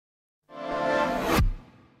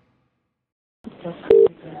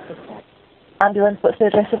Ambulance, what's the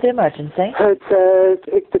address of the emergency?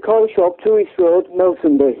 It's the corner shop, 2 East Road,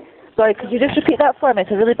 Melsonby. Sorry, could you just repeat that for me?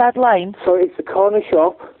 It's a really bad line. Sorry, it's the corner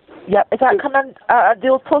shop. Yep, is that coming at the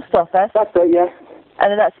old post office? That's it, yeah.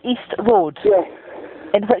 And then that's East Road? Yeah.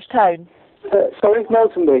 In which town? Sorry,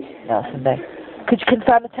 Melsonby. Melsonby. Could you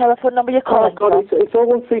confirm the telephone number you're calling God, from? it's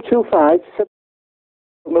 01325.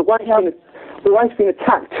 My wife's been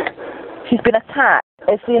attacked. She's been attacked?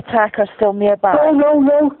 Is the attacker still nearby?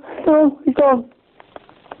 No, he's gone.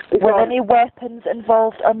 Were any weapons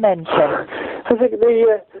involved or mentioned? I think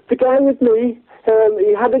the guy with me,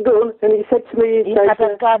 he had a gun, and he said to me... He had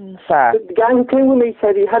a gun, sir? The guy who came with me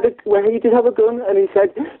said he did have a gun, and he said,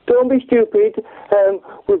 don't be stupid,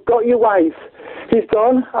 we've got your wife. He's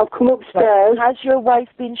gone, I've come upstairs. Has your wife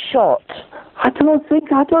been shot? I don't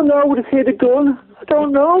know, I would have heard a gun, I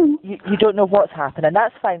don't know. You don't know what's happening,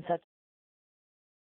 that's fine, sir.